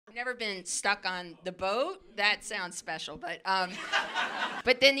Never been stuck on the boat. That sounds special, but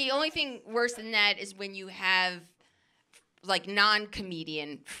then the only thing worse than that is when you have like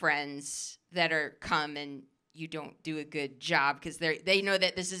non-comedian friends that are come and you don't do a good job because they know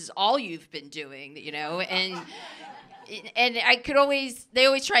that this is all you've been doing, and they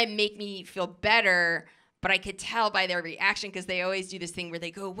always try and make me feel better. But I could tell by their reaction because they always do this thing where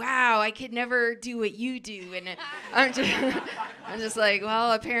they go, "Wow, I could never do what you do," and I'm just like,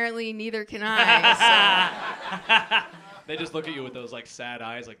 well, apparently neither can I. So. They just look at you with those like sad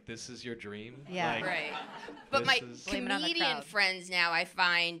eyes, like this is your dream. Yeah, like, right. But my comedian friends now, I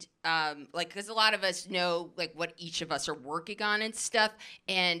find, because a lot of us know like what each of us are working on and stuff,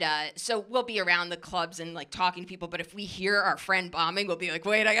 and so we'll be around the clubs and like talking to people. But if we hear our friend bombing, we'll be like,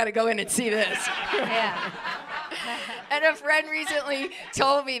 "Wait, I got to go in and see this." Yeah. And a friend recently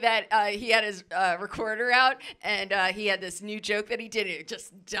told me that he had his recorder out, and he had this new joke that he did, and it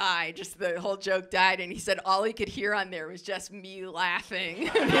just died. Just the whole joke died, and he said all he could hear on there was just me laughing.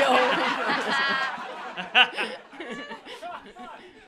 The whole